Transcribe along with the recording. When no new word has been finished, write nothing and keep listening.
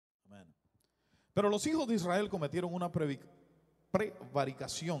Pero los hijos de Israel cometieron una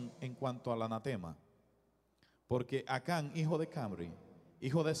prevaricación en cuanto al anatema, porque Acán, hijo de Camri,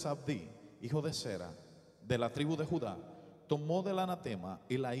 hijo de Sabdí, hijo de Sera, de la tribu de Judá, tomó del anatema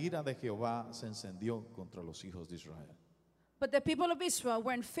y la ira de Jehová se encendió contra los hijos de Israel. But the people of Israel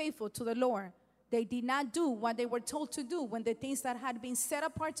weren't faithful to the Lord. They did not do what they were told to do when the things that had been set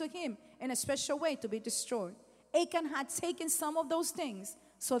apart to him in a special way to be destroyed. Achan had taken some of those things,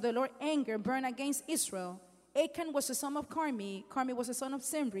 so the Lord's anger burned against Israel. Achan was the son of Carmi, Carmi was the son of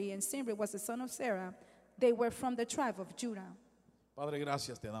Simri, and Simri was the son of Sarah. They were from the tribe of Judah. Padre,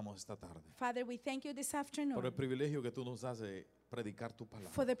 gracias te damos esta tarde Father, we thank you this por el afternoon privilegio que tú nos das de predicar tu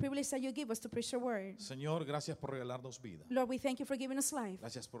palabra. for the privilege that you give us to preach your word. Señor, gracias por regalarnos vida. Lord, we thank you for giving us life.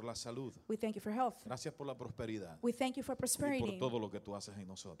 Gracias por la salud. We thank you for health. Gracias por la prosperidad We thank you for y por prosperity todo lo que tú haces en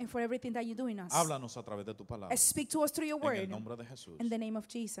nosotros. and for everything that you do in us. Háblanos a través de tu palabra. Speak to us through your En el word. nombre de Jesús. In the name of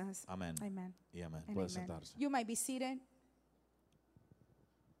Jesus. Amén. Amen. Y amén. And Puede amen. sentarse. You might be seated.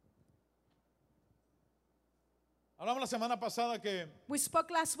 Hablamos la semana pasada que We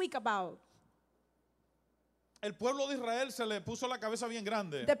spoke last week about el pueblo de Israel se le puso la cabeza bien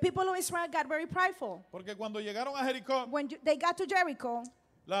grande. the people of Israel got very prideful. Porque cuando llegaron a Jericó, When they got to Jericho,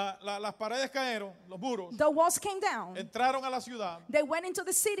 las paredes cayeron, los muros, the walls came down. entraron a la ciudad, They went into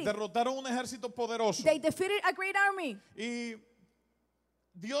the city. derrotaron un ejército poderoso. They defeated a great army. Y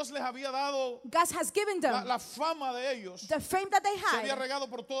Dios les había dado God has given them la fama de ellos. the fame that they Se había had. regado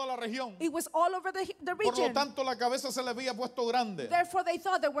por toda la región. It was all over the Por lo region. tanto, la cabeza se le había puesto grande. Therefore, they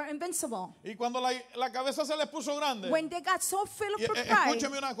thought they were invincible. Y cuando la cabeza se les puso grande, When they got so filled y, with pride,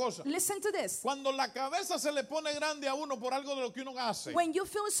 escúcheme una cosa. listen to this. Cuando la cabeza se le pone grande a uno por algo de lo que uno hace, When you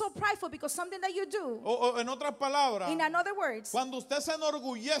feel so prideful because something that you do, o en otras palabras, in other words, cuando usted se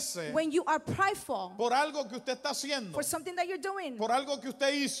enorgullece when you are prideful por algo que usted está haciendo, for something that you're doing, por algo que usted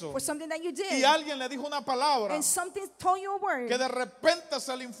hizo, for something that you y did, alguien le dijo una palabra and something told you a word, que de repente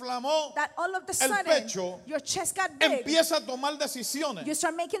se le inflamó, that all of the el sudden pecho, your chest got big, empieza a tomar decisiones you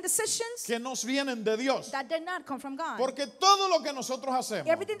start making decisions que nos vienen de Dios. that did not come from God. Porque todo lo que nosotros hacemos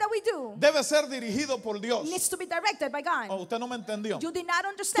Everything that we do debe ser dirigido por Dios. needs to be directed by God. Oh, usted no me entendió. You did not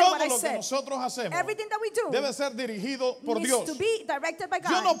understand Todo what I lo que said. nosotros hacemos Everything that we do debe ser dirigido por needs Dios. to be directed by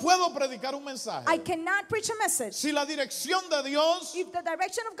Yo no God. puedo predicar un mensaje I cannot preach a message si la dirección de Dios if the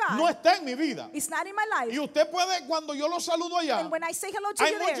direction of no God está en mi vida. is not in my Y life. usted puede, cuando yo lo saludo allá, And when I say hello to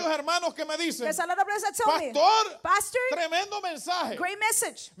hay you muchos there, hermanos que me dicen, there's a lot of brothers that tell me, Pastor, Pastor, tremendo mensaje. great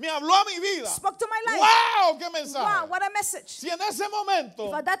message. Me habló a mi vida. Spoke to my life. ¡Wow! ¡Qué mensaje! Wow, what a message. Si en ese momento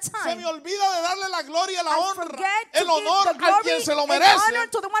If at that time se me olvida de darle la gloria y la I honra, forget to el give honor the a glory quien se lo and merece, honor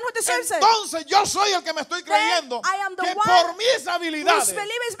to the one who deserves it. entonces yo soy el que me estoy creyendo I am the que one por mis Whose habilidades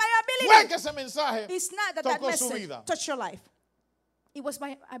belief is my fue ability. que ese mensaje It's not that that tocó su message vida. touched your life. It was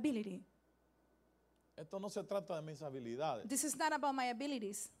my ability. Esto no se trata de mis habilidades. This is not about my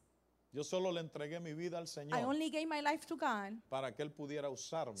abilities. Yo solo le entregué mi vida al I Señor only gave my life to God para que Él pudiera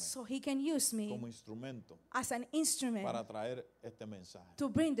usarme so He can use me como instrumento as an instrument para traer este mensaje. to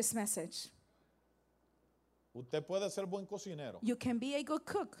bring this message. Usted puede ser buen cocinero. You can be a good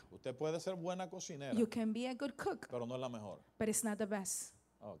cook. Usted puede ser buena cocinera, You can be a good cook, pero no es la mejor. but it's not the best.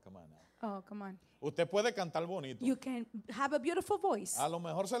 Oh, come on now. Oh, come on. Usted puede cantar bonito. You can have a beautiful voice. A lo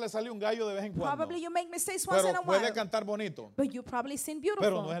mejor se le sale un gallo de vez en cuando, Probably you make mistakes once in pero a puede while, cantar bonito, but you probably sing pero no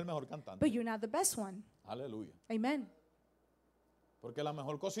es beautiful, el mejor cantante. but you're not the best one. Aleluya. Amen. Porque la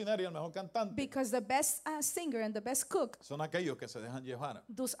mejor cocinera y el mejor cantante Because the best singer and the best cook, son aquellos que se dejan llevar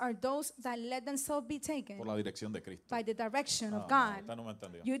those are those that let themselves be taken por la dirección de Cristo. by the direction of No, God. usted no me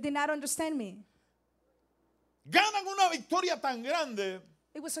entendió. You did not understand me. Ganan una victoria tan grande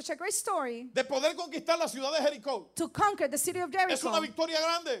It was such a great story de poder conquistar la ciudad de Jericó. to conquer the city of Es una Jericho. victoria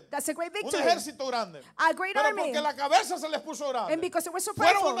grande, That's a great un victory. ejército grande. A great Pero army. porque la cabeza se les puso grande, And because they were so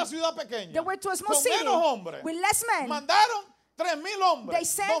fueron a prideful, una ciudad pequeña they were to a small con city menos hombres. with less men. Mandaron 3,000 hombres, They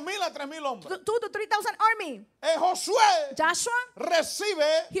sent 2,000 a 3,000 hombres. 2,000 to 3,000 army. Josué Joshua, recibe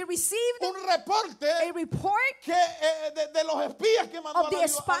he received un reporte a report que, de los espías que mandó of a the la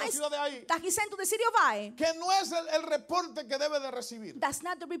spies ciudad de ahí, that he sent to the city of Ai. que no es el reporte que debe de recibir, That's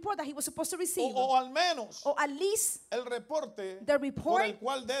not the report that he was supposed to receive. o al menos Or at least el reporte the por report el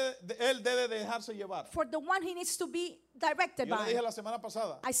cual él debe dejarse llevar. for the one he needs to be directed Yo le dije by. la semana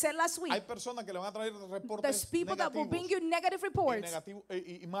pasada, I said last week, hay personas que le van a traer there's reportes people that will bring negativos you negative y, reports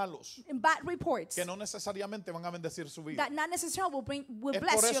y malos and bad reports que no necesariamente van a bendecir su vida. that not necessarily will Es por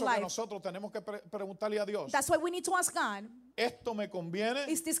bless your eso que life. nosotros tenemos que preguntarle a Dios, That's why we need to ask God, ¿esto me conviene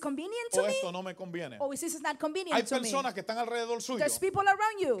is this convenient o to me esto no me conviene? or is this not Hay convenient to me? personas que están alrededor suyo There's people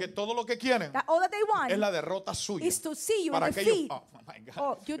around que you todo lo que quieren that all that they want es la derrota suya is to see you in para que ellos, defeat oh my God,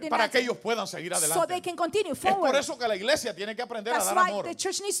 Oh, you did para not- que ellos puedan seguir so they adelante. can continue Es por forward. eso que la iglesia tiene que aprender a That's dar why amor. the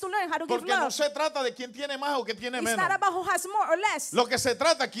church needs to learn how to give Porque no love. se trata de quién tiene más o quién tiene It's menos. not about who has more or less. Lo que se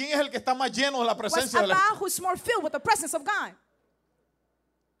trata, quién es el que está más lleno de la What's presencia de la... about who's more filled with the presence of God.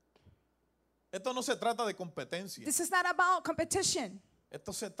 Esto no se trata de competencia. This is not about competition.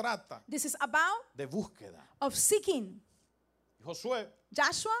 Esto se trata This is about de búsqueda. of seeking. Josué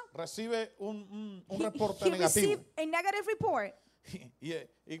Joshua, recibe un he reporte he negativo. received a negative report.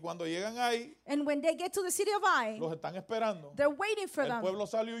 Y cuando llegan ahí, And when they get to the city of Ai, los están esperando. they're waiting for El them. pueblo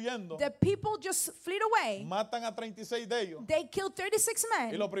sale huyendo. The people just fled away. Matan a 36 de ellos. They killed 36 Y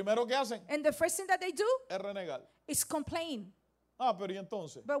men. lo primero que hacen And the first thing that they do es renegar. is complain. Ah, pero ¿y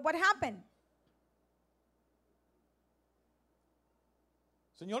entonces? But what happened?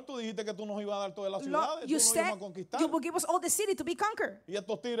 Señor, tú dijiste que tú nos ibas a dar todas las Lord, ciudades, tú you nos said ibas a conquistar. you will give us all the city to be conquered. Y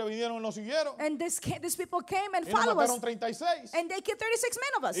estos tigres vinieron y nos siguieron. And these people came and Y nos followed mataron us. 36. And they killed 36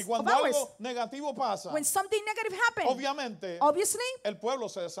 men of us. Y Of cuando ours. algo negativo pasa, When something negative happened, obviamente obviously, el pueblo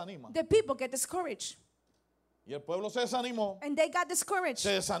se desanima. the people get discouraged. Y el pueblo se desanimó. And they got discouraged.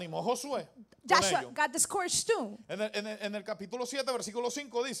 Se desanimó Josué. con Joshua ellos. got discouraged too. En el capítulo 7, versículo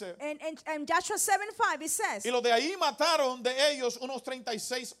 5 dice, And Joshua 7:5, it says, y los de ahí mataron de ellos unos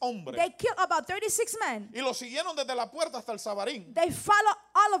 36 hombres. they killed about 36 men. Y los siguieron desde la puerta hasta el Sabarín. They followed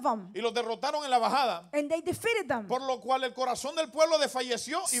all of them. Y los derrotaron en la bajada. And they defeated them. Por lo cual el corazón del pueblo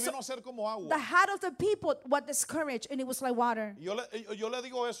desfalleció y vino a ser como The agua. heart of the people was discouraged, and it was like water. Y yo le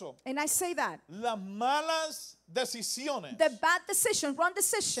digo eso. And I say that Las malas decisiones the bad decisions, wrong son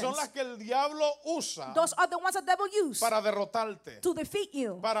decisions, las que el diablo usa those are the ones the devil used para derrotarte. to defeat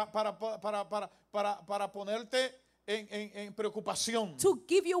you, Para ponerte en preocupación. to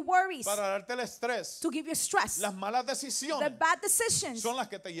give you worries, Para darte el estrés. to give you stress. Las malas The decisiones bad decisions, son las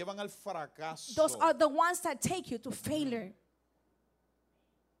que te llevan al fracaso. those are the ones that take you to failure.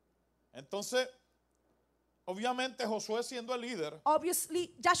 Entonces, obviamente Josué siendo el líder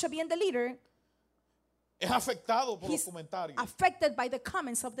Obviously, Joshua being the leader, es afectado por los he's comentarios. affected by the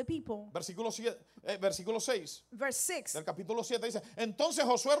comments of the people. Versículo 6 Verse 6, del capítulo 7 dice, entonces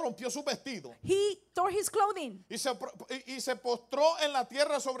Josué rompió su vestido he tore his clothing. y se postró en la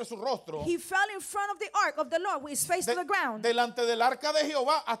tierra sobre su rostro He fell in front of the ark of the Lord with his face to the ground delante del arca de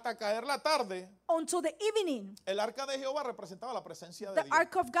Jehová hasta caer la tarde. until the evening. El arca de Jehová representaba la presencia de The Dios.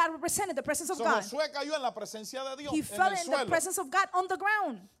 ark of God represented the presence of So, God. Josué cayó en la presencia de Dios He en fell el in the suelo. presence of God on the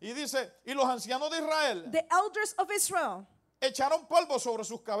ground. Y dice, y los ancianos de Israel The elders of Israel, echaron polvo sobre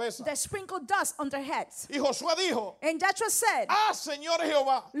sus cabezas. they sprinkled dust on their heads. Y Josué dijo, And Joshua said, ah, Señor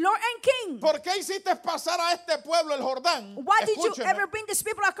Jehová, Lord and King, ¿por qué hiciste pasar a este pueblo el Jordán? why did you Escúcheme, ever bring these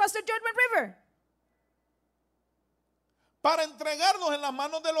people across the Jordan River? para entregarnos en las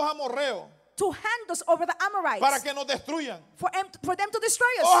manos de los amorreos, To hand us over the Amorites, para que nos destruyan. for them to destroy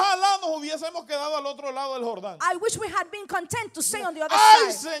us. Ojalá nos hubiésemos quedado al otro lado del Jordán. I wish we had been content to stay on the other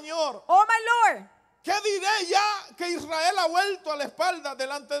Ay, side. Señor, Oh my Lord, ¿qué diré ya que Israel ha vuelto a la espalda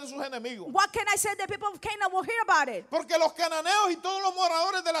delante de sus enemigos? what can I say? The people of Canaan will hear about it. Porque los cananeos y todos los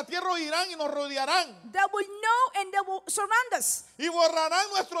moradores de la tierra oirán y nos rodearán They will know and they will surround us. y borrarán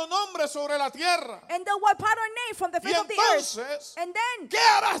nuestro nombre sobre la tierra. And they'll wipe out our name from the Y face of the earth. entonces, And then, ¿qué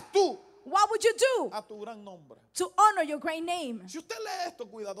harás tú what would you do a tu gran nombre? to honor your great name? Si usted lee esto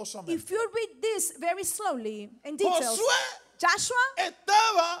cuidadosamente, If you read this very slowly in details, Josué Joshua,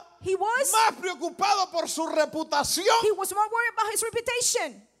 estaba he was más preocupado por su reputación more worried about his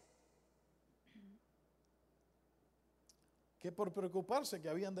reputation que por preocuparse que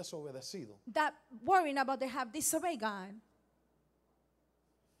habían desobedecido. than worrying about they have disobeyed God.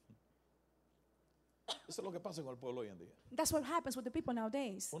 Eso es lo que pasa con el pueblo hoy en día. That's what happens with the people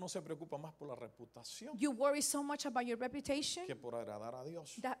nowadays. Uno se preocupa más por la reputación You worry so much about your reputation que por agradar a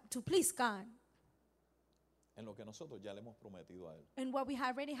Dios that to please God en lo que nosotros ya le hemos prometido a Él. and what we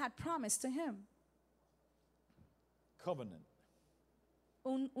already had promised to Him. Covenant.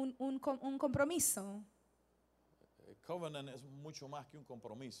 Un compromiso. Covenant es mucho más que un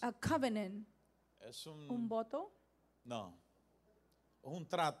compromiso. A covenant. Es Un voto. no, es un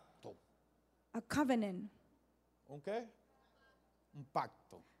trato. A covenant. ¿Un qué? Un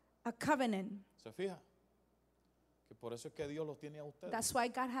pacto. A covenant. ¿Se fija? Que por eso es que Dios los tiene a ustedes. That's why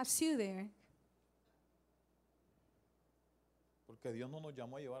God has you there. Porque Dios no nos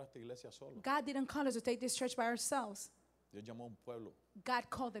llamó a llevar a esta iglesia solo. God didn't call us to take this church by ourselves. Dios llamó a un pueblo. God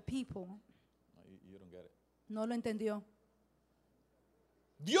called the people. No, you don't get it. No lo entendió.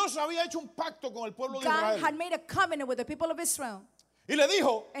 Dios había hecho un pacto con el pueblo de God had Israel. made a covenant with the people of Israel. Y le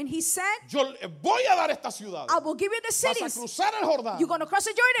dijo, And he said, yo le voy a dar esta ciudad. I will give you the Vas a cities. cruzar el Jordán. You're going to cross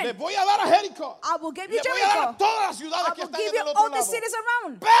the Les Jordan. voy a dar a Jericó. I will give you Les voy a dar a Jericho. todas las ciudades I que will están give en you el otro all the lado. cities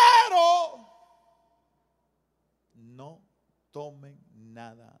around. Pero no tomen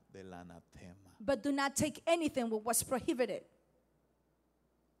nada del anatema. But do not take anything with what's prohibited.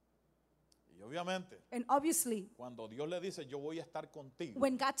 Y obviamente, And obviously, cuando Dios le dice, yo voy a estar contigo,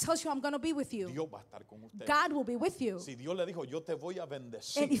 when God tells you, I'm going to be with you, Dios va a estar con usted. God will be with you. Si Dios le dijo, yo te voy a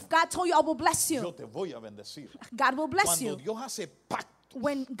bendecir, And if God told you, I will bless yo you, te voy a bendecir. God will bless Cuando you. Dios hace pactos,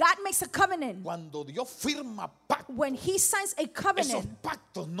 When God makes a covenant, cuando Dios firma pactos, when He signs a esos covenant,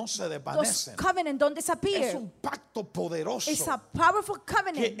 pactos no se those desvanecen. covenants don't Es disappear. un pacto poderoso It's a powerful que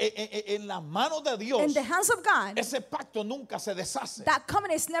covenant en las manos de Dios, in the hands of God. ese pacto nunca se deshace. That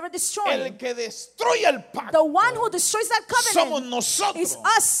covenant is never El destroyed. que destruye el The pacto one who destroys that somos covenant nosotros. is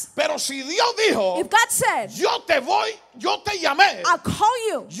us. Pero si Dios dijo, If God said, yo te llamé, I'll call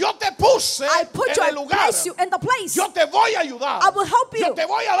you, yo te puse I put you, en I el lugar, place you in the place, yo te voy a ayudar, I will help you. yo te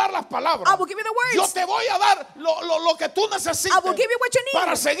voy a dar las palabras, I will give you the yo words, te voy a dar lo que tú necesites I will give you what you need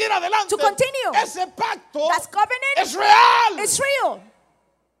para seguir adelante. to continue. Ese pacto That's covenant. es real. It's real.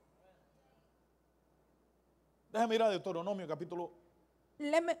 Déjame mirar Deuteronomio capítulo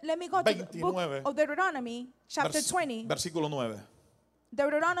Let me go to the 29. book of Deuteronomy, chapter 20. versículo 9.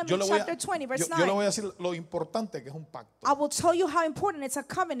 Deuteronomy Yo le voy a, chapter 20, verse yo le 9. voy a decir lo importante que es un pacto. I will tell you how important it's a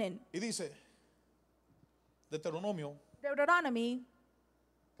covenant. Y dice, Deuteronomio, Deuteronomy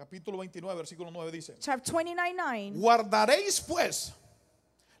capítulo 29, versículo 9 dice, chapter 29, 9. guardaréis pues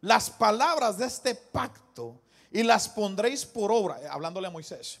las palabras de este pacto y las pondréis por obra, hablándole a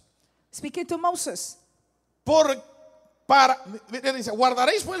Moisés. Speaking to Moses. Dice,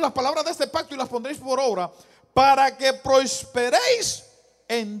 guardaréis pues las palabras de este pacto y las pondréis por obra para que prosperéis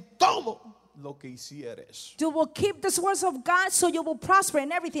en todo lo que hicieres. You will keep the words of God so you will prosper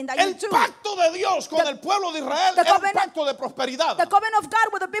in everything that El you do. pacto de Dios con el pueblo de Israel the era un covenant- pacto de prosperidad. The covenant of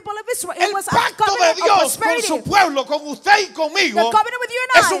God with the people of Israel, it El was a pacto de covenant of Dios con prosperity. su pueblo, con usted y conmigo, The covenant with you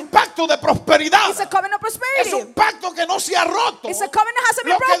and es I un pacto de prosperidad. It's a covenant of Es prosperity. un pacto que no se ha roto. It's a covenant that hasn't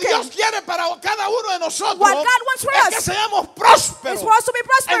been Lo que broken. Dios quiere para cada uno de nosotros What God wants for es us que seamos prósperos It's for us to be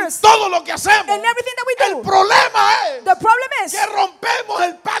prosperous en todo lo que hacemos. in everything that we do. El problema es The problem is que rompemos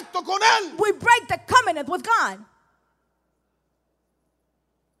el pacto con Él. we break the covenant with God.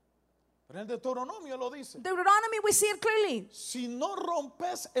 Pero en el Deuteronomio lo dice. Deuteronomy, we see it clearly. Si no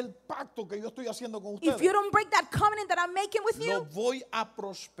rompes el pacto que yo estoy haciendo con If you ustedes, don't break that covenant that I'm making with lo you, voy a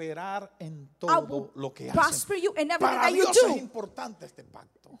prosperar en I todo will lo que prosper hacen. you in everything Para that you Dios es do. importante este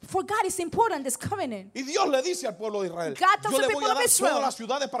pacto. For God is important, this covenant. Y Dios le dice al pueblo de Israel, God tells yo the le voy people a of dar Israel, todas las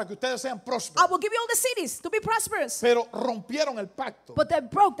ciudades para que ustedes sean I prósperos. will give you all the cities to be prosperous. Pero rompieron el pacto. But they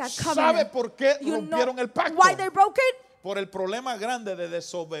broke that ¿Sabe covenant. por qué You rompieron know el pacto? why they broke it? Por el problema grande de Because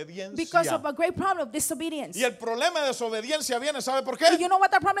desobediencia. of a great problem of disobedience. Y el problema de desobediencia viene, ¿sabe por Do qué? you know what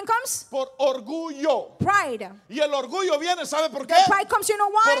that problem comes? Por orgullo. Pride. Y el orgullo viene, ¿sabe por qué? The pride comes, you know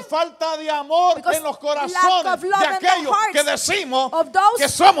why? Por falta de amor Because en los lack corazones of love de in the aquellos hearts que decimos of those que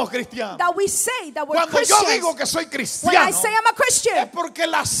somos cristianos. That we say that we're Cuando yo Christians. digo que soy When I cristiano, say I'm a es Christian, porque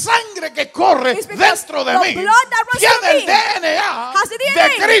la sangre que corre It's because dentro de the mí blood that runs tiene through el me DNA has the de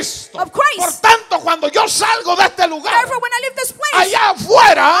DNA Cristo. of Christ. Por tanto, cuando yo salgo de este lugar, therefore when I leave this place, allá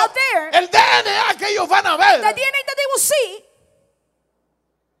afuera, out there, el DNA que ellos van a ver the DNA that they will see.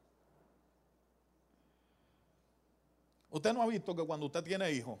 Usted no ha visto que cuando usted tiene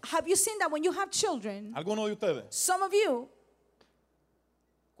hijos, Have you seen that when you have children, algunos de ustedes, some of you,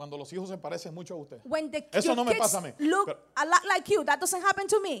 cuando los hijos se parecen mucho a usted, when Eso your no me kids pasa a mí. look Pero- a lot like you, that doesn't happen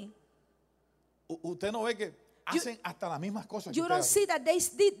to me. usted no ve que hacen hasta las mismas cosas que You usted don't hace. see that they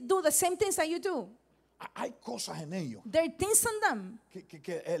do the same things that you do. Hay cosas en ellos There are things in them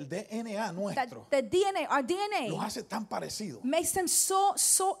que el DNA that nuestro the DNA, our los DNA, hace tan parecidos. makes them so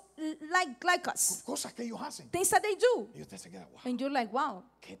like us. Cosas que ellos hacen. Things that they do. Y usted se queda, wow, And you're like, wow,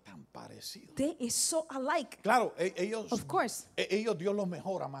 qué tan parecido. they is so alike. Claro, ellos, Of course. ellos Dios los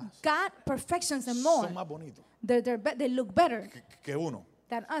mejora más. God perfections them more. Son más bonitos They look better que uno.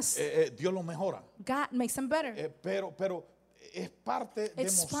 than us. Dios los mejora. God makes them better. Pero es parte de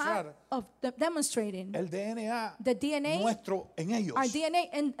It's mostrar part of demonstrating el DNA the DNA, nuestro en ellos. our DNA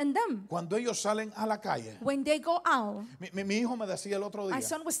in them. Cuando ellos salen a la calle. When they go out, Mi hijo me decía el otro día, my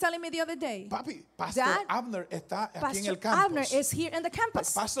son was telling me the other day, papi, Pastor Dad, Abner está aquí en Pastor el campus. Abner is here in the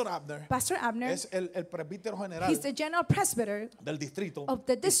campus. Pastor Abner Pastor Abner, es el presbítero general he's the general presbyter del distrito of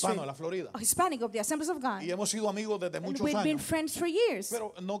the district, hispano de la Florida. Hispanic of the Assemblies of God. Y hemos sido amigos desde And muchos we've been años. friends for years.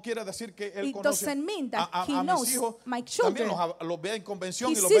 Pero no quiere decir que él It conoce doesn't mean that he a knows mis hijos. my También children. los ve en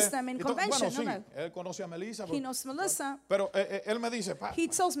convención He y los sees ve. them in y todo. convention, Bueno, sí, no, él conoce a Melissa. He knows Melissa. Pero él me dice, He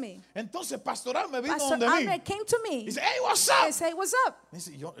tells me, entonces pastoral me vino Pastor donde mí. Abner came to me. Dice, hey, what's I up? say, what's up?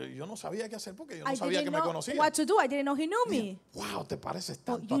 Dice, yo no sabía qué hacer porque yo I no sabía que didn't me know conocía. what to do. I didn't know he knew me. Wow, te pareces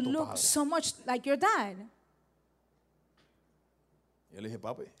Oh, tanto you a tu look padre. so much like your dad. Y yo le dije,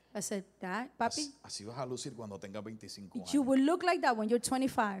 papi, I said, Dad, papi, así vas a lucir cuando tengas 25 años. you will look like that when you're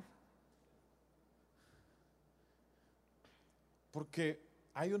 25. Porque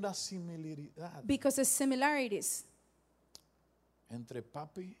hay una similaridad Because the similarities entre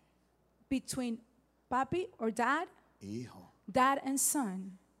papi between papi or dad, y hijo. dad and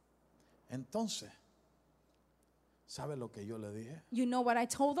son. Entonces, ¿sabe lo que yo le dije? You know what I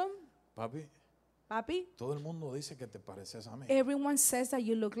told them? Papi, Papi, todo el mundo dice que te pareces a mí. everyone says that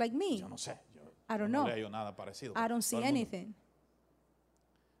you look like me. Yo no sé. I don't no know. le hallo nada parecido. I don't see Todo el mundo. anything.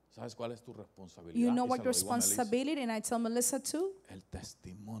 ¿Sabes cuál es tu responsabilidad? You know Y what se your lo digo a Melissa. responsibility, and I tell Melissa too, El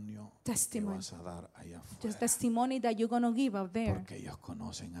testimonio Testimony. que vas a dar allá the afuera. testimony that you're going to give out there. Porque ellos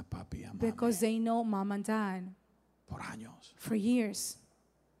conocen a papi y a mami Because they know mom and dad por años. for years.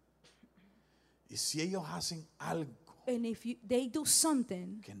 Y si ellos hacen algo And if they do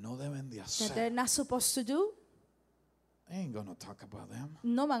something que no deben de that they're hacer, not supposed to do, I ain't gonna talk about them.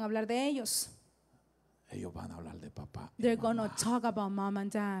 no van a hablar de ellos. Ellos van a hablar de papá y They're going to mamá. talk about mom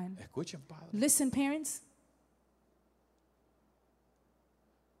and dad. Escuchen, padre. Listen, parents,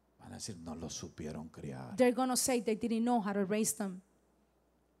 Van a decir, no lo supieron criar. they're going to say they didn't know how to raise them.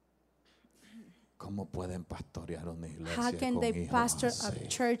 ¿Cómo pueden pastorear una iglesia How can con they hijos pastor a así?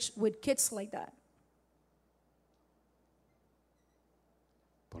 church with kids like that?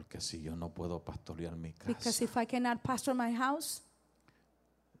 Porque si yo no puedo pastorear mi Because casa, if I cannot pastor my house,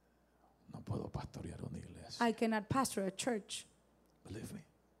 no puedo pastorear una iglesia. I cannot pastor a church. Believe me.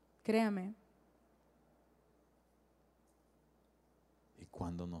 Créame. Y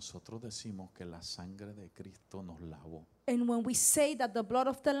cuando nosotros decimos que la sangre de Cristo nos lavó, And when we say that the blood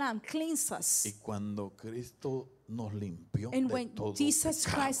of the Lamb cleans us, y cuando Cristo nos limpió and de when todo Jesus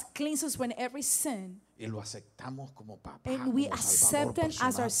pecado, Christ cleanses from every sin, y lo aceptamos como papá, and we como accept Salvador Him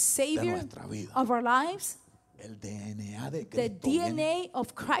as our personal de Savior nuestra vida, of our lives, el DNA de the Cristo viene. DNA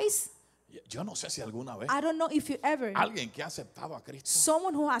of Christ, Yo no sé si alguna vez I don't know if you ever, alguien que ha aceptado a Cristo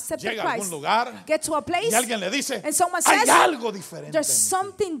someone who has accepted llega a algún Christ, lugar get to a place, y alguien le dice, and someone hay says, algo diferente there's en ti".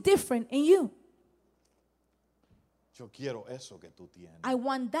 something different in you. Yo quiero eso que tú tienes. I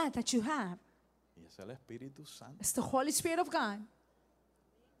want that you have. Y es el Espíritu Santo. It's the Holy Spirit of God.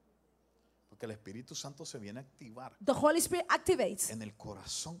 Porque el Espíritu Santo se viene a activar The Holy Spirit activates en el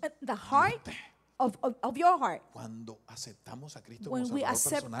corazón the heart de usted of your heart. cuando aceptamos a Cristo When como we Salvador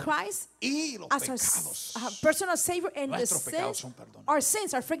accept personal Christ y los as our pecados. personal Savior, and the Nuestros pecados sins, son perdonados. our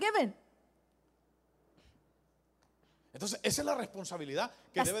sins are forgiven. Entonces, esa es la responsabilidad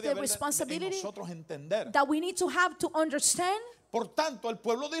que That's debe de the haber en responsibility nosotros entender. That we need to have to understand. Por tanto, el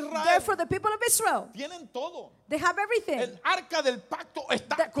pueblo de Israel Therefore, the people of Israel, tienen todo. they have everything. El arca del pacto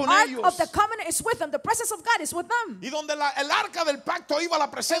está The con ark ellos. of the covenant is with them. The presence of God is with them. Y donde el arca del pacto iba, la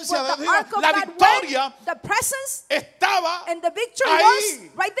And presencia where de the ark Dios, of la God victoria went, the presence estaba and the victory ahí.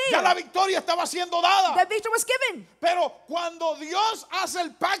 was right Ya there. la victoria estaba siendo dada. The victory was given. Pero cuando Dios hace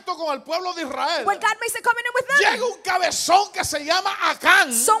el pacto con el pueblo de Israel, When God makes a covenant with llega them, un cabezón que se llama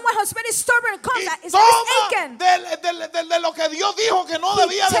Acán someone who's very stubborn comes. y His name is toma Achan. de lo que Dios dijo que no He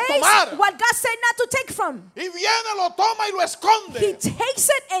debía de takes tomar. what God said not to take from. Y viene, lo toma y lo He esconde. takes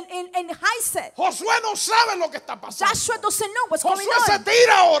it and hides it. Josué no sabe lo que está pasando. Joshua doesn't know what's going Josué se on.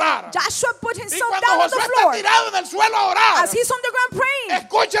 tira a orar. Joshua put Y himself cuando down on the Josué está floor tirado en el suelo a orar, as he's on the ground praying.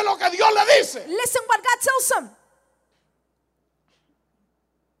 escuche lo que Dios le dice. Listen what God tells him.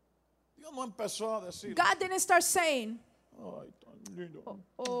 Dios no empezó a decir, God didn't start saying, ay, tan lindo,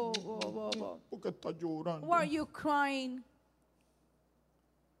 oh, ¿por qué estás llorando? why are you crying?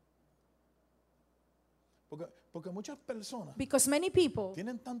 Porque muchas personas Because many people,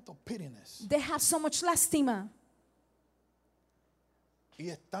 tienen tanto pittiness they have so much lástima. y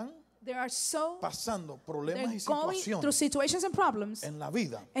están They are so, pasando problemas they're y going through situaciones situations and problems en la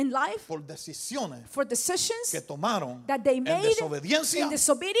vida in life por decisiones for decisions que tomaron that they en made desobediencia in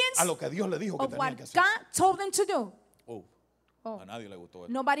disobedience a lo que Dios le dijo que of tenían what que hacer. God told them to do. Oh, Oh. A nadie le gustó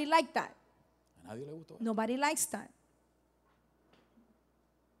eso. Nobody liked that. A nadie le gustó eso. Nobody likes that.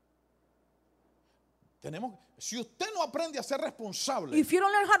 Si usted no aprende a ser responsable If you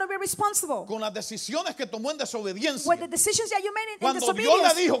don't learn how to be responsible con las decisiones que tomó en desobediencia, with the decisions that you made in cuando Dios le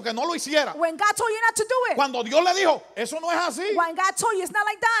disobedience, dijo que no lo hiciera, when God told you not to do it, cuando Dios le dijo, eso no es así, when God told you it's not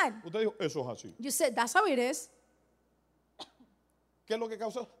like that, usted dijo, eso es así. you said that's how it is. ¿Qué es lo que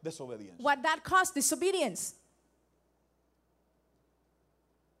causó? Desobediencia. What that caused disobedience.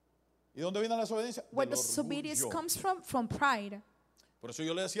 ¿Y dónde viene la desobediencia? Where Del disobedience orgullo. comes from pride. Por eso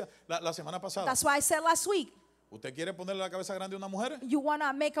yo le decía la semana pasada, That's why I said last week, ¿usted quiere ponerle la cabeza grande a una mujer? you want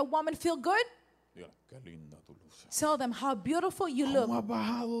to make a woman feel good? Dígale, qué linda tú luces. Tell them how beautiful you ¿Cómo look. has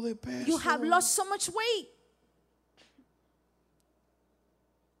bajado de peso? You have lost so much weight.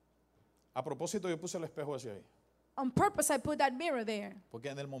 A propósito, yo puse el espejo ese ahí. On purpose, I put that mirror there. Porque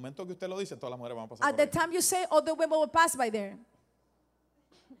en el momento que usted lo dice, todas las mujeres van a pasar At por the ahí. time you say, all the women will pass by there.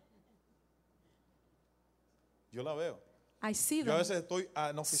 Yo la veo. I see Yo a them. veces estoy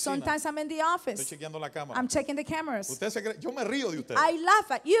en oficina, Sometimes I'm in the estoy office. chequeando la cámara. I'm checking the cameras. Usted se cree, yo me río de usted. I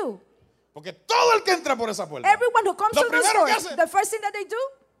laugh at you. Porque todo el que entra por esa puerta, Everyone who comes lo through this primero door, que hace, the first thing that they do,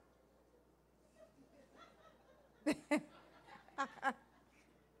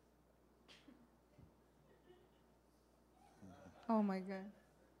 oh my God.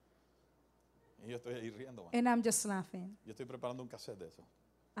 y yo estoy ahí riendo. And I'm just laughing. Yo estoy preparando un cassette de eso.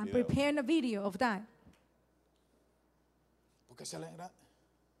 I'm Video. preparing a video of that Porque se alegra.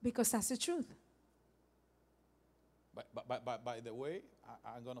 because that's the truth. By the way,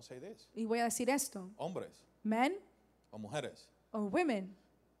 I'm going to say this. Y voy a decir esto. Hombres Men o mujeres. or women,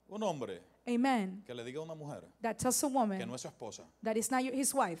 Un hombre a man que le diga a una mujer that tells a que woman no es su esposa, that is not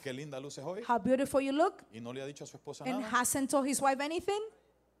his wife, que linda luces hoy, how beautiful you look, y no le ha dicho a su esposa and nada, hasn't told his wife anything,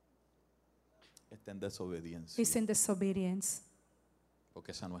 está en desobediencia. is in disobedience.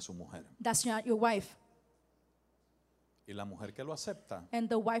 Porque esa no es su mujer. That's not your wife. Y la mujer que lo acepta And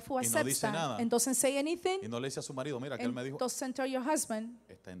the wife who no accepts dice that nada. and doesn't say anything y no le dice a su marido, mira, que él me and dijo, doesn't tell your husband,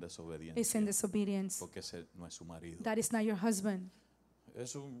 está en desobediencia. is in disobedience. Porque ese no es su marido. That is not your husband.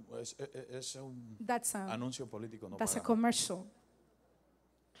 Es un That's a, anuncio político no that's a pagado. commercial.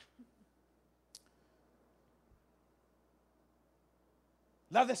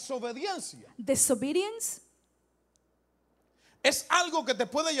 La desobediencia Disobedience es algo que te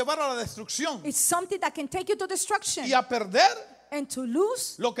puede llevar a la destrucción is something that can take you to destruction y a perder and to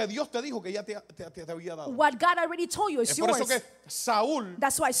lose lo que Dios te dijo que ya te había dado. what God already told you is Es por eso yours. que Saúl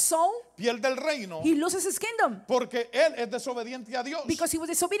That's why Saul, pierde el reino he loses his kingdom porque él es desobediente a Dios. because he was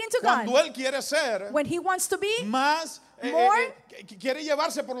disobedient to Cuando God. él quiere ser When he wants to be, más, more, quiere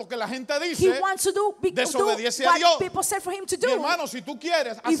llevarse por lo que la gente he dice, wants to do desobedece a Dios. what people said for him to mi do. hermano, si tú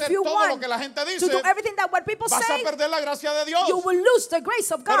quieres If hacer you todo lo want que la gente to dice, do everything that what people vas a say, perder la gracia de Dios. you will lose the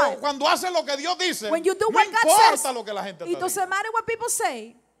grace of Pero God. cuando haces lo que Dios dice, When you do no what God importa says, lo que la gente te it diga. doesn't matter what people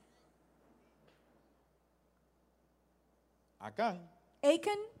say. Acán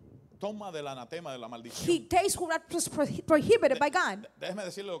Achan, toma del anatema de la maldición. he takes what was prohibited by God. Déjeme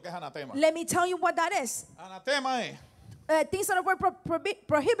decirle lo que es anatema. Let me tell you what that is. Anatema es Things that were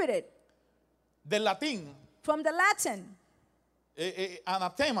prohibited del latín. from the Latin.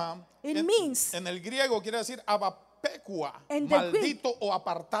 Anatema It means- en el griego quiere decir abapecua, In the Greek, maldito o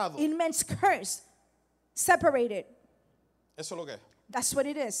apartado. It means curse, separated. Eso es lo que es. That's what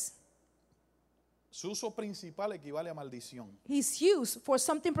it is. Su uso principal equivale a maldición. His use for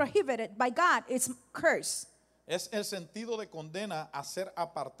something prohibited by God is curse. Es el sentido de condena a ser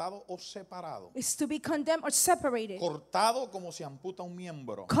apartado o separado. It's to be condemned or separated. Cortado como se amputa un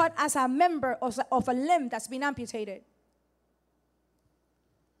miembro. Cut as a member of a limb that's been amputated.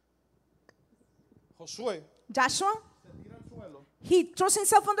 Josué Joshua, se tira al suelo, he throws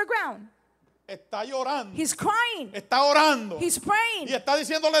himself on the ground. está llorando, He's crying. está orando He's praying. y está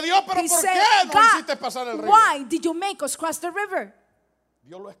diciéndole, Dios, pero He's ¿por saying, qué no God, hiciste pasar el río? why did you make us cross the river?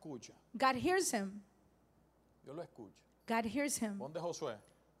 Dios lo escucha, God hears him. Dios lo escucha. God hears him. Ponte Josué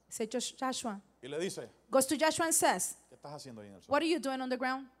Say Joshua. y le dice, Goes to Joshua and says, ¿qué estás haciendo ahí en el suelo? what are you doing on the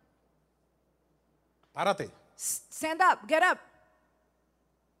ground? Párate. Stand up. Get up.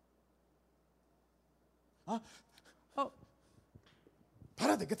 Ah, Oh,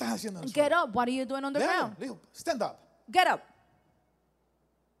 párate, ¿qué estás haciendo en el get suelo? up. What are you doing on the Le ground? dijo, stand up. Get up.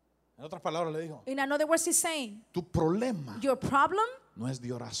 En otras palabras le dijo, In another words, he's saying, tu problema your problem no es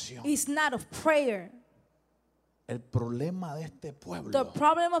de oración. is not of prayer. El problema de este The pueblo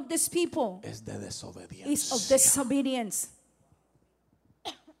problem of this people es de is of desobediencia. disobedience.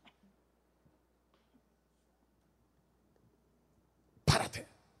 Párate.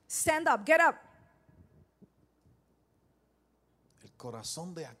 Stand up. Get up.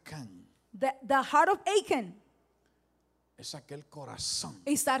 corazón de Acán The heart of Achan es aquel corazón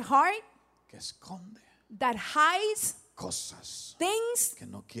is that heart que esconde that hides cosas things que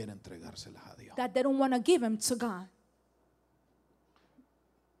no quiere entregárselas a Dios. that they don't want to give them to God.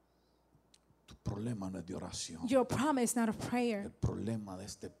 Tu problema no es de oración. Your problem is not a prayer. El problema de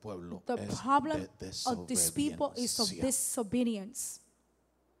este pueblo The es problem de of these people is of desobediencia. disobedience.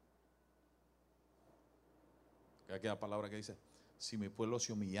 Que aquella palabra que dice, si mi pueblo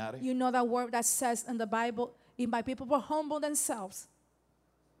se humillare, You know that word that says in the Bible, if my people will humble themselves,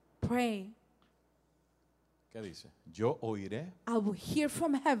 pray, ¿qué dice? Yo oiré I will hear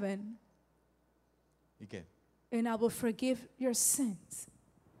from heaven y qué? and I will forgive your sins.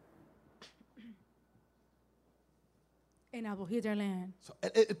 And I will heal their land.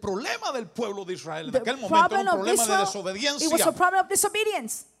 El problema del pueblo de Israel en The aquel momento era problem un of problema de Israel, desobediencia. it was a problem of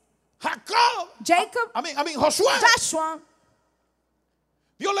disobedience. Jacob, Jacob, Josué, Joshua,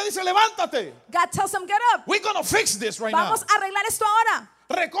 Dios le dice, levántate. God tells him, get up. We're gonna fix this right Vamos now. a arreglar esto ahora.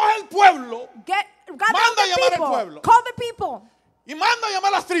 Recoge el pueblo Gather Manda a the llamar al people. pueblo. Call the people y manda a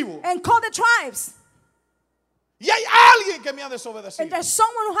llamar a las tribus. and call the tribes. Y hay alguien que me ha desobedecido. And there's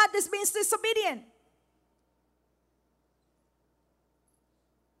someone who had been disobedient.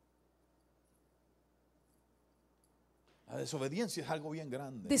 La desobediencia es algo bien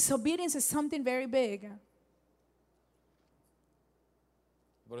grande. Disobedience is something very big.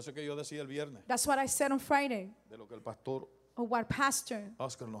 Por eso es que yo decía el viernes That's what I said on Friday, de lo que el pastor or what Pastor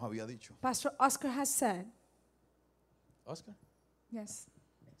nos había dicho. Oscar has said. Oscar, Yes,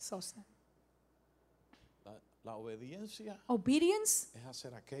 so sad. la obediencia Obedience es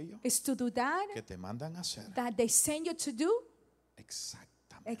hacer aquello is to do that que te mandan a hacer that they send you to do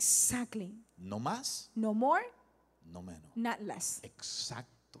exactamente. exactly. No más, No more, no menos. not less. Exacto.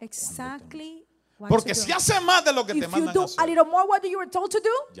 Exactly what Porque to si do. haces más de lo que te If you mandan a do a hacer, little more what you were told to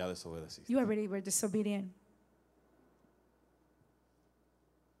do, ya desobedeciste. you already were disobedient.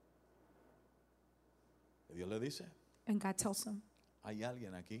 Y Dios le dice, And God tells them, hay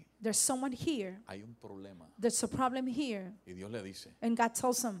alguien aquí, there's someone here, hay un problema. there's a problem here. Y Dios le dice, And God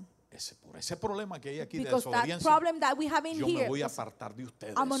tells them, por ese problema que hay aquí de because that desobediencia, problem that we have in yo me here, voy a apartar de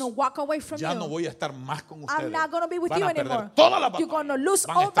ustedes. I'm going to walk away from Ya no you. voy a estar más con ustedes. I'm not going to be with Van you a perder anymore. toda la You're going to batalla. lose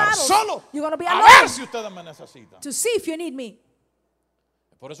Van a all estar battles. solos. You're going to be A alone ver si ustedes me necesitan. to see if you need me.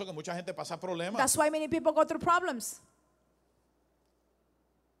 Por eso que mucha gente pasa problemas. That's why many people go through problems.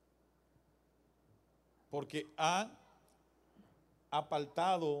 Porque han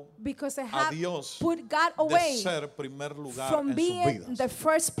apartado Because they a have Dios put God de away ser primer lugar from en sus being vidas. the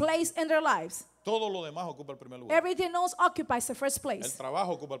first place in their lives. Todo lo demás ocupa el primer lugar. Everything else occupies the first El place.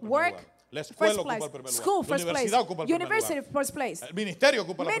 trabajo ocupa el primer Work, lugar. La first escuela place. ocupa el primer School, lugar. La first place. universidad ocupa el primer University, lugar. first place. El ministerio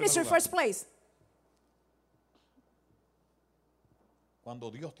ocupa el primer Ministry, lugar. first place.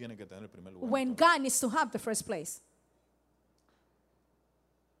 Cuando Dios tiene que tener el primer lugar. When God needs to have the first place.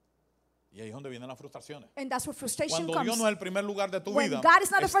 Y ahí es donde vienen las frustraciones. And that's where frustration Cuando comes. Dios no es el primer lugar de tu When vida, God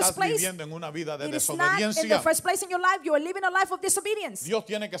is not the estás first place, viviendo en una vida de It is not in the desobediencia. first place in your life. You are living a life of disobedience. Dios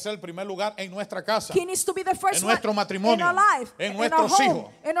tiene que ser el primer lugar en nuestra casa, He needs to be the first en one nuestro in matrimonio, our life, en in our nuestros home,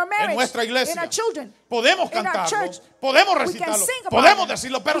 hijos, in our marriage, en nuestra iglesia. in our children, Podemos in our cantarlo, church. podemos We can recitarlo, sing about podemos it.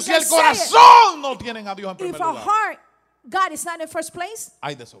 decirlo, pero We si can el say it. corazón no tienen a Dios en primer If our lugar, heart, God is not in first place,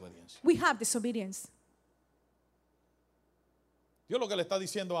 hay desobediencia. we have disobedience. Dios lo que le está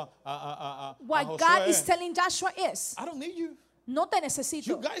diciendo a What Josué God is es, telling Joshua is, I don't need you. no te You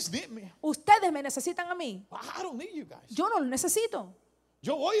necesito. guys need me. Ustedes me necesitan a mí. I don't need you guys. Yo no lo necesito.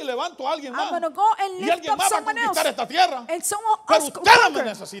 Yo voy y levanto a alguien I'm más. going to go and Y lift alguien up más va a someone else. conquistar esta tierra. And someone Pero else ustedes me conquer.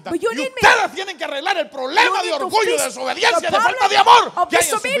 necesitan. But you Y need me. ustedes tienen que arreglar el problema You de need to orgullo, de fix desobediencia, the de falta problem de amor of que hay en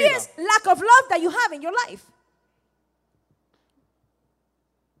su vida. disobedience, lack of love that you have in your life.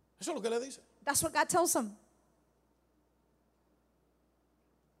 Eso es lo que le dice. That's what God tells him.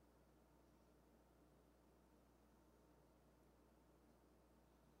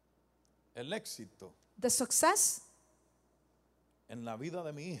 El éxito The success en la vida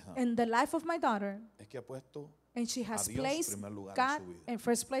de mi hija in the life of my daughter, es que ha puesto and she has a Dios placed primer lugar en God su vida. in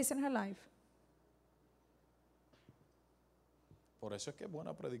first place in her life. Por eso es que es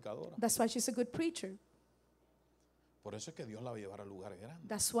buena predicadora. That's why she's a good preacher. Por eso es que Dios la va a llevar a lugares grandes.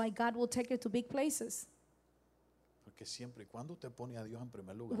 That's why God will take her to big places. Porque siempre y cuando usted pone a Dios en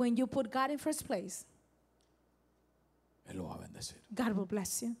primer lugar, When you put God in first place, Él lo va a bendecir. God will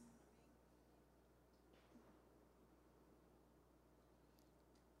bless you.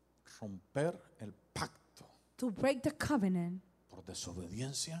 Romper el pacto To break the covenant por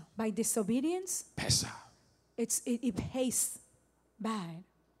desobediencia by disobedience, pesa. it pays bad.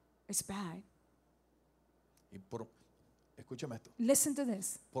 It's bad. Y por Escúcheme esto. Listen to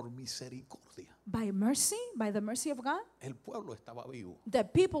this. Por misericordia. By the mercy of God, El pueblo estaba vivo. the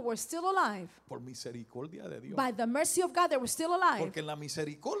people were still alive. Por misericordia de Dios. By the mercy of God, they were still alive. Porque en la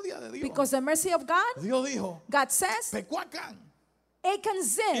misericordia de Dios, Because the mercy of God, Dios dijo, God says, pecó Acán Achan y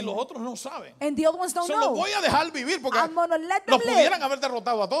sinned, los otros no saben. and the other ones don't Se los know. voy a dejar vivir porque I'm gonna let them los live. pudieran haber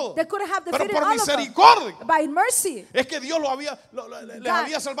derrotado a todos. They could have Pero defeated por all of them. misericordia. By mercy, Es que Dios les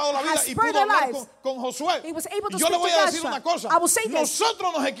había salvado la vida has y spared pudo their hablar lives. con Josué. He was able to Y yo le speak voy to a decir Joshua. una cosa. I will say this.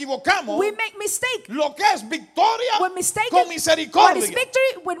 Nosotros nos equivocamos. we make mistake. Lo que es victoria We're mistaken. con What is misericordia.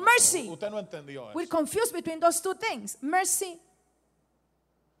 victory with mercy? Usted no entendió We're eso. confused between those two things. Mercy.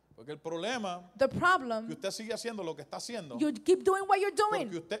 Porque el problema The que problem, usted sigue haciendo lo que está haciendo you keep doing what you're porque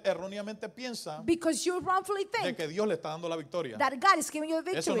doing usted erróneamente piensa because you wrongfully de think que Dios le está dando la victoria. that God is giving you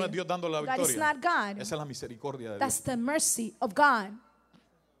the Eso no es victory. Dios dando la That is victoria. not God. Esa es la misericordia de That's Dios. the mercy of God.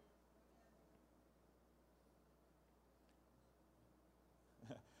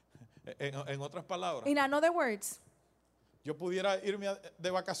 En otras palabras, In other words, yo pudiera irme de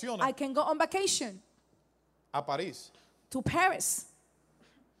I vacaciones can go on vacation a París, to Paris,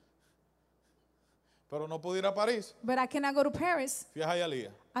 pero no pude ir a París, but I cannot go to Paris. fui a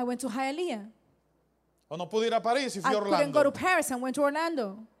Hialeah. I went to Hialeah. O no pude ir a París y fui I a couldn't go to Orlando. Paris and went to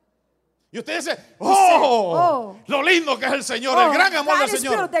Orlando. Y usted dice, oh, lo lindo que es el Señor, el gran amor God del is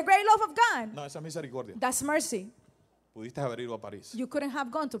Señor. beautiful, the great love of God. No, esa es misericordia. That's mercy. Pudiste haber ido a París You couldn't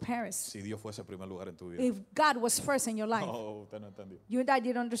have gone to Paris si Dios fuese el primer lugar en tu vida. if God was first in your life. No, usted no entendió. You and I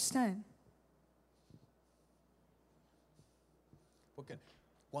didn't understand. Porque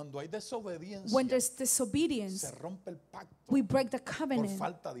cuando hay desobediencia, When there's disobedience, se rompe el pacto we break the por covenant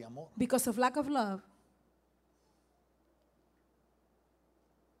falta de amor. because of lack of love.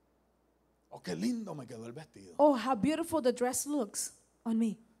 Oh, qué lindo me quedó el vestido. Oh, how beautiful the dress looks on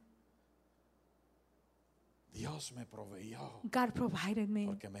me. Dios me proveyó God provided me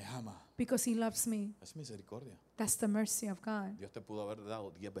porque me ama. because He loves me. Es misericordia. That's the mercy of God. Dios te pudo haber dado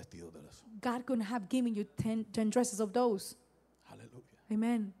 10 vestidos de eso. God couldn't have given you 10 dresses of those. Aleluya.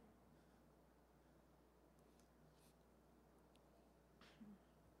 Amen.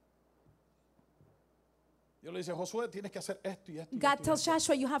 Dios le dice, Josué, tienes que hacer esto y esto y God esto y tells esto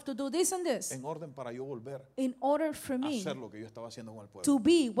Joshua, you have to do this and this en orden para yo volver in order for a me hacer lo que yo estaba haciendo con el pueblo. to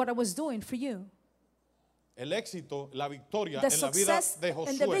be what I was doing for you. El éxito, la victoria The en la vida success de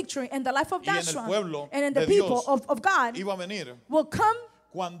and the Josué victory and the life of y en el Joshua pueblo and in the de people Dios of God iba a venir will come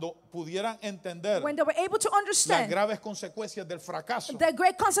cuando pudieran entender when they were able to las understand graves consecuencias del fracaso, the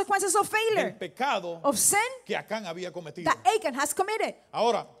great consequences of del failure, pecado of sin que Acán había cometido. that Achan has committed.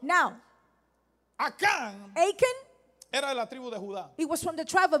 Ahora, Now, Acán Achan, era de la tribu de Judá. he was from the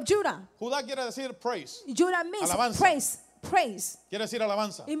tribe of Judah. Judá quiere decir praise, Judah means Alabanza. praise. quiere decir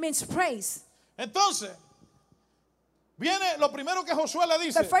alabanza. It means praise. Entonces, viene lo primero que Josué le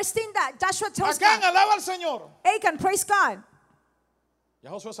dice, The first thing that Joshua tells Acán God, alaba al Señor. Achan, praise God. Ya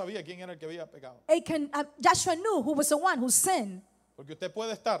Josué sabía quién era el que había pecado. Achan, Joshua knew who was the one who sinned. Porque usted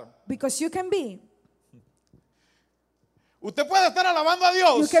puede estar alabando a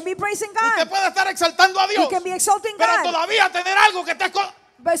Dios. You can be praising Usted God. puede estar exaltando a Dios. You can be exalting Pero God. todavía tener algo que te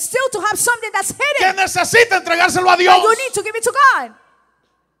But still to have something that's que hidden, necesita entregárselo a Dios. that you need to give it to God.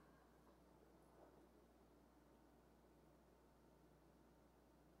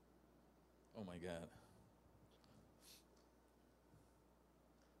 Oh my God.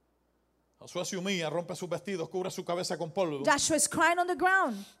 Josué se humilla, rompe sus vestidos, cubre su cabeza con polvo. Joshua is crying on the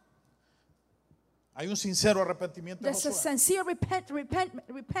ground. Hay un sincero arrepentimiento de There's a Josué. sincere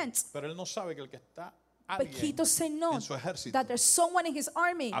repent. Pero él no sabe que el que está But he alguien doesn't know en su ejército that there's someone in his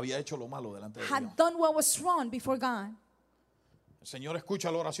army había hecho lo malo delante de Dios. had done what was wrong before God. El Señor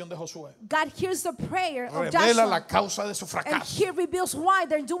escucha la oración de Josué. God hears the prayer of Revela la Joshua, causa de su and fracaso. He reveals why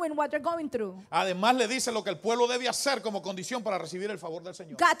they're doing what they're going through. Además le dice lo que el pueblo debe hacer como condición para recibir el favor del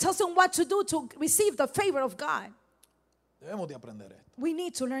Señor. God tells them what to do to receive the favor of God. Debemos de aprender esto. We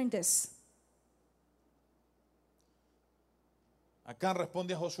need to learn this. Acán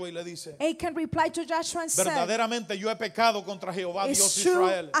responde a Josué y le dice, Achan replied to Joshua and said, verdaderamente yo he pecado contra Jehová, Dios it's de true,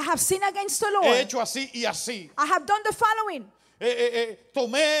 Israel. I have sinned against the He Lord. hecho así y así. I have done the following.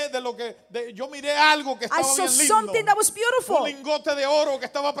 Tomé de lo que yo miré algo que I estaba saw bien lindo. something that was Un beautiful. lingote de oro que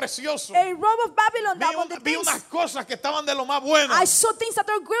estaba precioso. A robe of Babylon that was the Vi things. unas cosas que estaban de lo más bueno I saw things that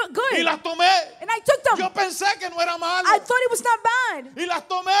are y good. las tomé. And I took them. Yo pensé que no era malo I thought it was not bad. y las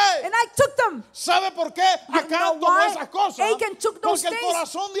tomé. And I took them. ¿Sabe por qué You Acán know tomó why esas cosas? Achan took those Porque el things?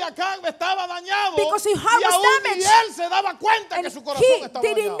 corazón de Acán estaba dañado Because his heart y was aún ni damaged. él se daba cuenta And que su corazón he estaba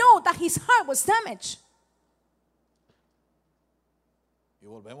didn't dañado. know that his heart was damaged. Y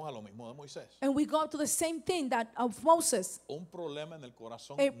volvemos a lo mismo de Moisés. And we go to the same thing that of Moses. Un problema en el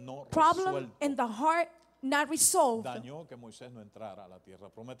corazón A no problem resuelto in the heart not resolved. dañó que Moisés no entrara a la tierra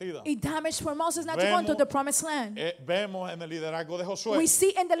prometida. It damaged for Moses not to go into the promised land. Vemos en el liderazgo de We Josué.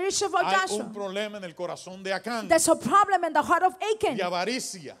 see in the leadership of Hay un Joshua, problema en el corazón de Acán, there's a problem in the heart of Achan, de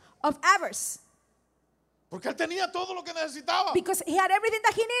avaricia, of avarice, porque él tenía todo lo que necesitaba. because he had everything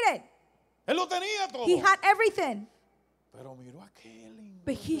that he needed. Él lo tenía todo. He had everything. Pero miró aquel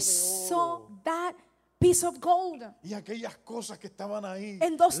But he lingote de saw oro that piece of gold y aquellas cosas que estaban ahí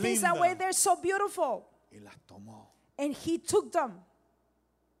and those things that were lindas, there so beautiful. y las tomó. And he took them.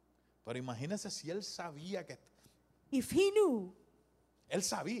 Pero imagínese si él sabía If he knew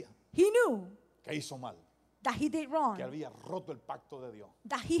que hizo mal, that he did que wrong, había roto el pacto de Dios.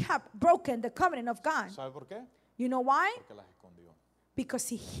 that he had broken the covenant of God. ¿Sabe por qué? You know why? Porque las escondió Because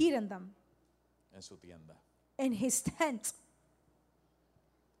he hid them en su tienda. in his tent.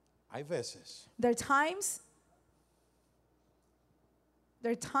 Hay veces There are times que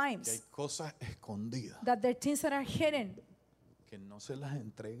hay cosas escondidas that there are things that are hidden que no se las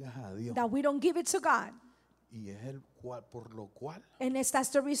entregas a Dios, that we don't give it to God. y es por lo cual And that's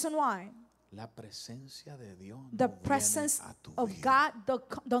the reason why la presencia de Dios the no viene presence a tu of vida. God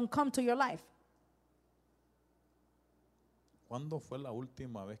don't come to your life. ¿Cuándo fue la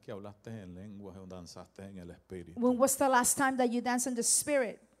última vez que hablaste en lenguas o danzaste en el espíritu? When was the last time that you danced in the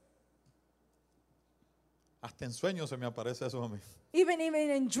spirit? Hasta en sueños se me aparece eso a mí. Even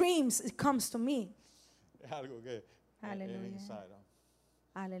in dreams, it comes to me. Es algo que Hallelujah. es inside.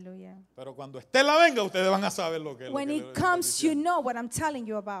 Hallelujah. Pero cuando Estela venga, ustedes van a saber lo que es. When lo que it le estoy comes, you diciendo. know what I'm telling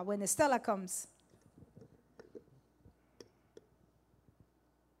you about. When Estella comes.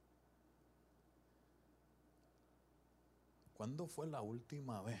 ¿Cuándo fue la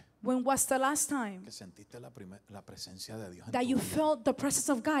última vez When was the last time que sentiste la presencia de Dios en that tu you vida? felt the presence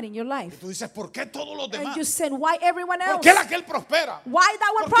of God in your Y life? tú dices, ¿por qué todos los demás? And you said, why everyone ¿Por else? qué aquel prospera? Why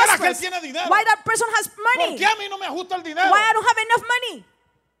that one ¿Por qué aquel prosperous? tiene dinero? Why that person has ¿Por money? qué a mí no me ajusta el dinero? Why I don't have enough money?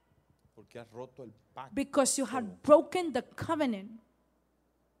 Porque has roto el pacto. Because you had broken the covenant.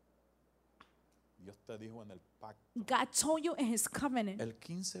 Dios te dijo en el pacto, God told you in his covenant, el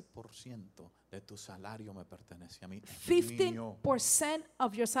 15% de tu salario me pertenece a mí. Niño, 15%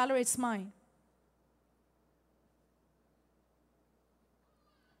 of your salary is mine.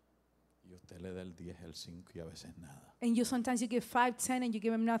 y usted le da el 10, el 5 y a veces nada. And you sometimes you give 5, 10 and you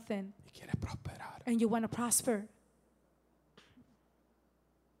give him nothing. Y quieres prosperar. And you want to prosper.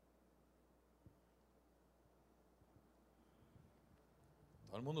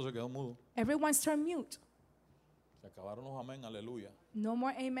 Todo el mundo se quedó mudo. Everyone's turned mute. Se acabaron los amén, aleluya. No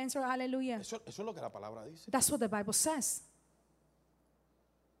more amens or hallelujah. Eso es lo que la palabra dice. That's what the Bible says.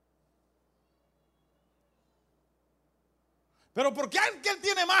 Pero ¿por qué aquel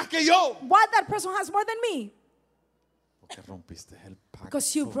tiene más que yo? Why that person has more than me? Porque rompiste el pacto.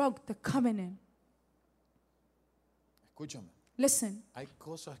 Because you broke the covenant. Escúchame. Listen, Hay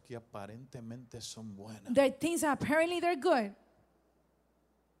cosas que aparentemente son buenas, there are things that apparently they're good.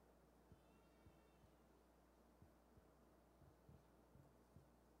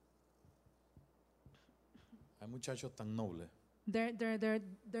 hay muchachos tan nobles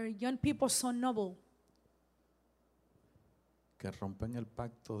They're young people so noble que rompen el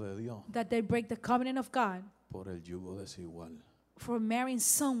pacto de Dios that they break the covenant of God por el yugo desigual. for marrying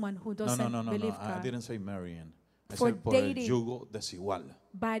someone who doesn't No. believe I God. didn't say marrying. I For said por el dating. yugo desigual.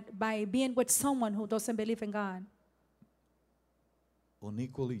 By being with someone who doesn't believe in God.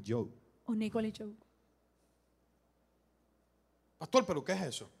 Unequally yoked. Unequally yoked. Pastor, ¿pero qué es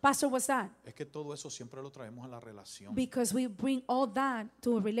eso? Pastor, what's that? Es que todo eso siempre lo traemos a la relación. Because we bring all that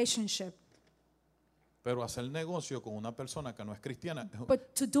to a relationship. Pero hacer negocio con una persona que no es cristiana es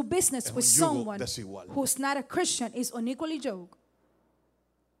But to do business Es with un yugo someone desigual. who's not a Christian is unequally yoked.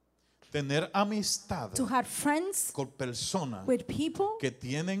 tener amistad To have friends con personas with people que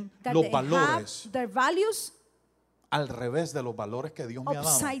tienen that los they valores have their values al revés de los valores que Dios me ha dado.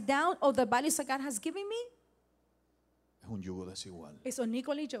 upside down of the values that God has given me Es un yugo desigual. is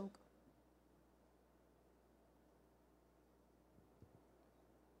unequally yoked.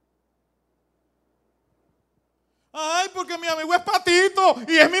 Ay, porque mi amigo es patito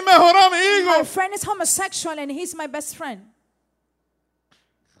y es mi mejor amigo. My friend is homosexual and he's my best friend.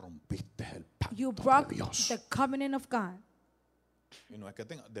 Rompiste el pacto You de broke Dios. the covenant of God. Y no es que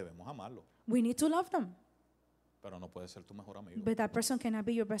debemos amarlo, We need to love them. pero no puede ser tu mejor amigo But that person cannot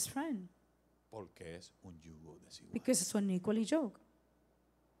be your best friend porque es un yugo desigual. because it's unequally yoked.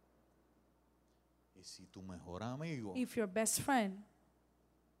 Y si tu mejor amigo If your best friend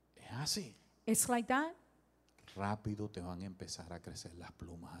es así, is like that, rápido te van a empezar a crecer las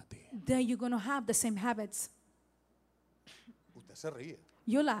plumas a ti. then you're going to have the same habits. Usted se ríe,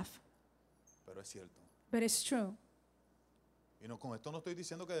 You laugh, pero es cierto. but it's true. Y no, con esto no estoy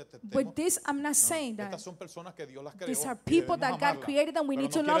diciendo que With this, I'm not no, saying that. estas son personas que Dios las creó. These are y people debemos that God amarlas, created and we pero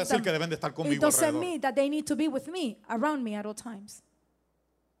need no to quiere love decir them. que deben de estar It conmigo doesn't alrededor. mean that they need to be with me, around me at all times.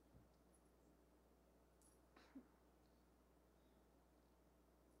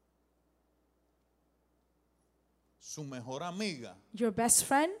 Su mejor amiga Your best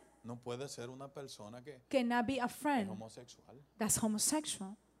friend no puede ser una persona que cannot be a es friend homosexual, that's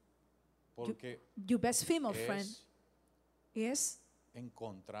homosexual. porque Your best female friend es is en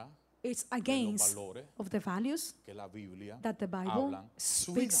contra it's de los against valores of the values que la Biblia that the Bible hablan a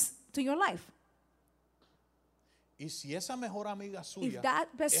su vida. speaks to your life. Y si esa mejor amiga suya If that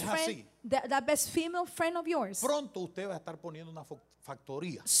best es friend, así, that best female friend of yours, pronto usted va a estar poniendo una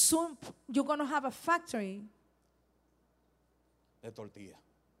factoría soon you're going to have a factory de tortilla.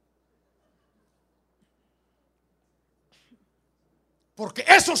 Porque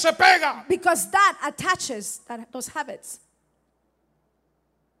eso se pega. because that attaches those habits.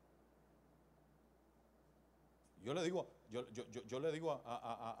 Yo le digo, yo le digo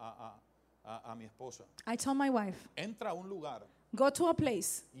a mi esposa, I tell my wife, entra a un lugar go to a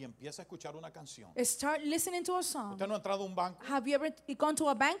place, y empieza a escuchar una canción. start listening to a song. Usted no ha entrado a un banco Have you ever gone to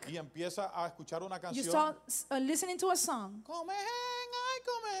a bank? y empieza a escuchar una You canción. start listening to a song. Comen, ay,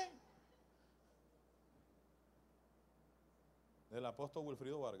 comen. Del apóstol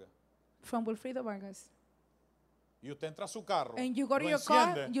Wilfrido Vargas. From Wilfrido Vargas. Y usted entra a su carro. And you go to lo your car,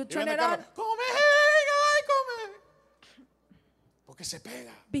 enciende, you y turn viene it el carro, on. Comen, ay, comen. Porque se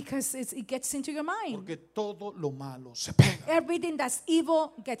pega. Because it gets into your mind. Porque todo lo malo se pega. Everything that's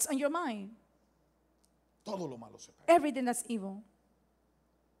evil gets on your mind. Todo lo malo se pega. Everything that's evil.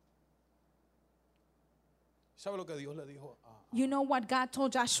 ¿Sabe lo que Dios le dijo a You know what God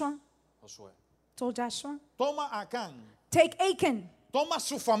told Joshua? Josué? Told Joshua? Toma a Acán, Take Achan. toma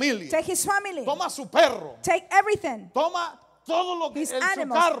su familia, Take his family. toma su perro, Take everything. toma todo lo que His en su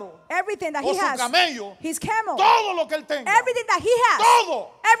animals. carro, Everything that o he su has. camello, His camel. todo lo que él tenga, Everything that he has.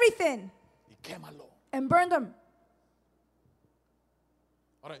 todo, Everything. y quémalo. And burn them.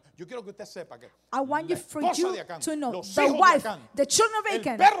 Ahora, yo quiero que usted sepa que I want la you for esposa you de Acán, to know los the hijos wife, de Acán, the children of el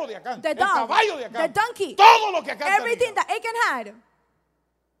Achan, perro de Acán, the el dog, caballo de Acán, the donkey, todo lo que Acán everything tenía, that Achan had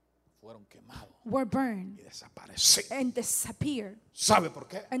fueron quemados were burned y desaparecidos. and disappeared ¿Sabe por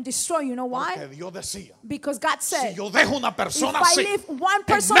qué? and destroyed. You know Porque why? Dios decía, Because God si said, yo dejo una if persona I así leave one en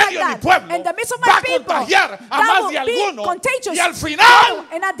person like medio de mi that pueblo, in the midst of va my a people, contagiar a that más de will be alguno contagious. y al final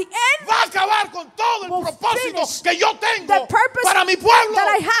And at the end, va a acabar con todo el will propósito finish que yo the tengo purpose para mi pueblo.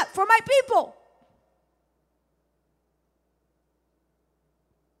 that I have for my people.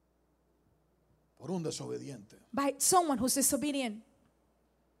 Por un desobediente. By someone who's disobedient.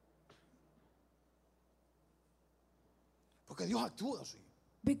 Porque Dios actúa así.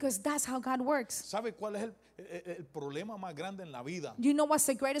 Because that's how God works. ¿Sabe cuál es el problema más grande en la vida You know what's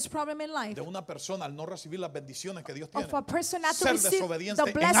the greatest problem in life? de una persona al no recibir las bendiciones que Dios tiene? Of a person not to Ser receive desobediente the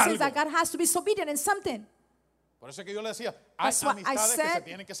en blessings that algo. God has to be disobedient in something. Por eso es que yo le decía, hay That's why I amistades que se said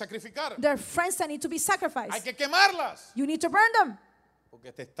tienen que sacrificar. There are friends that need to be Hay sacrificed. que quemarlas. You need to burn them.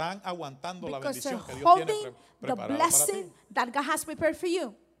 Porque te están aguantando la Because they're bendición que Dios tiene holding the preparada para ti. blessing that God has prepared for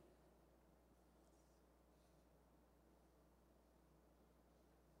you.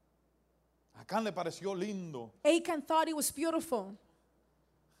 A Acán le pareció lindo Achan thought it was beautiful.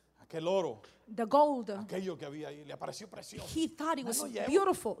 aquel oro, The gold. aquello que había ahí, le pareció precioso. He thought it Me was lo llevo.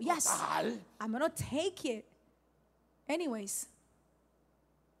 beautiful. Yes. Total. I'm going to take it. Anyways,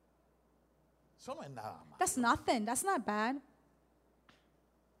 Eso no es nada más. that's nothing. That's not bad.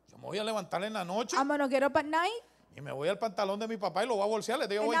 Yo me voy a levantar en la noche I'm going to get up at night y me voy al pantalón de mi papá y lo voy a bolsear, le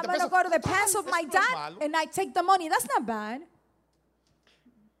digo and 20 I'm going to pesos. go to the Total, pants of eso my no es dad malo. and I take the money. That's not bad.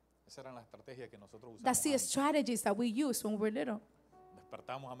 Esa era la estrategia que nosotros usamos. That's the antes. strategies that we used when we were little.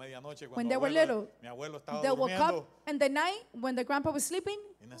 Despertamos a medianoche When cuando they were little, mi abuelo estaba They woke durmiendo up in the night when the grandpa was sleeping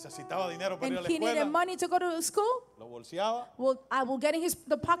y necesitaba dinero para ir and a la he needed escuela. money to go to school. Lo bolseaba. Well, I will get in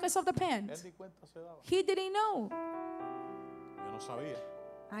the pockets of the Él pants. ni cuenta se daba. He didn't know. Yo no sabía.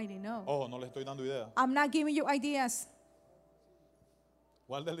 I didn't know. Ojo, no le estoy dando idea. I'm not giving you ideas.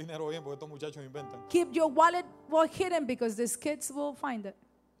 Guarda el dinero bien porque estos muchachos inventan. Keep your wallet well hidden because these kids will find it.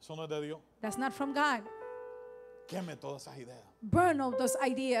 Eso no es de Dios. That's not from God. Queme todas esas ideas Burn all those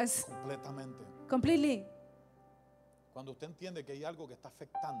ideas completamente. completely. Cuando usted entiende que hay algo que está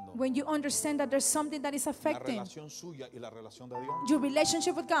afectando When you understand that there's something that is la affecting relación suya y la relación de Dios, your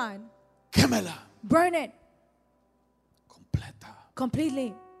relationship with God, quémela burn it completa.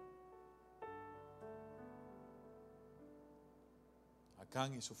 completely.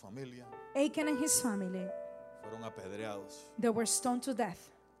 Acán y su familia Achan and his family, fueron apedreados they were stoned to death,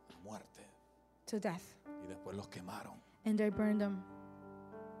 a muerte to death, y después los quemaron. and they burned them.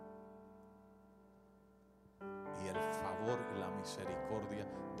 Y el favor y la misericordia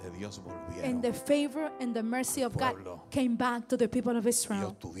de Dios volvieron. And the favor and the mercy of God pueblo. came back to the people of Y Israel,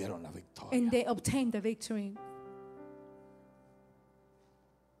 obtuvieron la victoria. and they obtained the victory.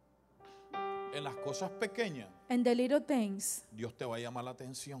 En las cosas pequeñas, And the little things, Dios te va a llamar la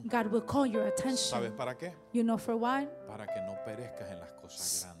atención. God will call your ¿Sabes attention. para qué? You know for what? Para que no perezcas en las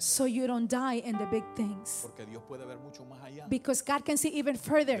cosas grandes. So you don't die in the big things. Porque Dios puede ver mucho más allá Because God can see even de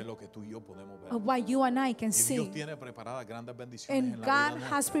further lo que tú y yo podemos ver. of what you and I can Y Dios see. tiene preparadas grandes bendiciones And en la God vida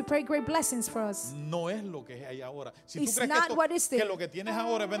has nuestra. prepared great blessings for us. No es lo que hay ahora. Si tú It's crees not what is que there. lo que tienes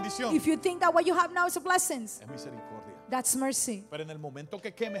ahora es bendición, If you think that what you have now is a blessing, es misericordia. that's mercy. Pero en el momento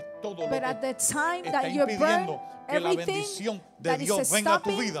que quemes todo lo But at que the time está that you burn impidiendo que la everything bendición de that is Dios venga a tu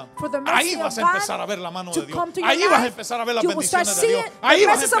stopping vida, for the ahí mercy vas of a empezar a God ver la mano to de Dios. come to your Ahí vas a life, empezar a ver las you will start bendiciones de Dios. seeing the Ahí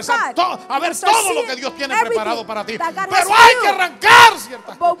vas a blessings of empezar God. a ver You start todo lo seeing que Dios tiene everything preparado para ti. that God has Pero for hay you. que arrancar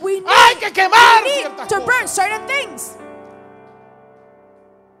ciertas But cosas. we need, Hay que quemar we need ciertas to burn cosas. certain things.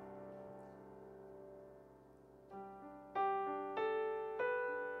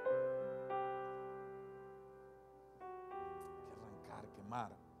 Hay que arrancar, quemar.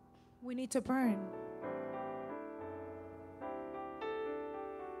 We need to burn.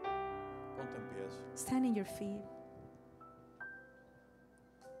 Ponte en pies. Stand in your feet.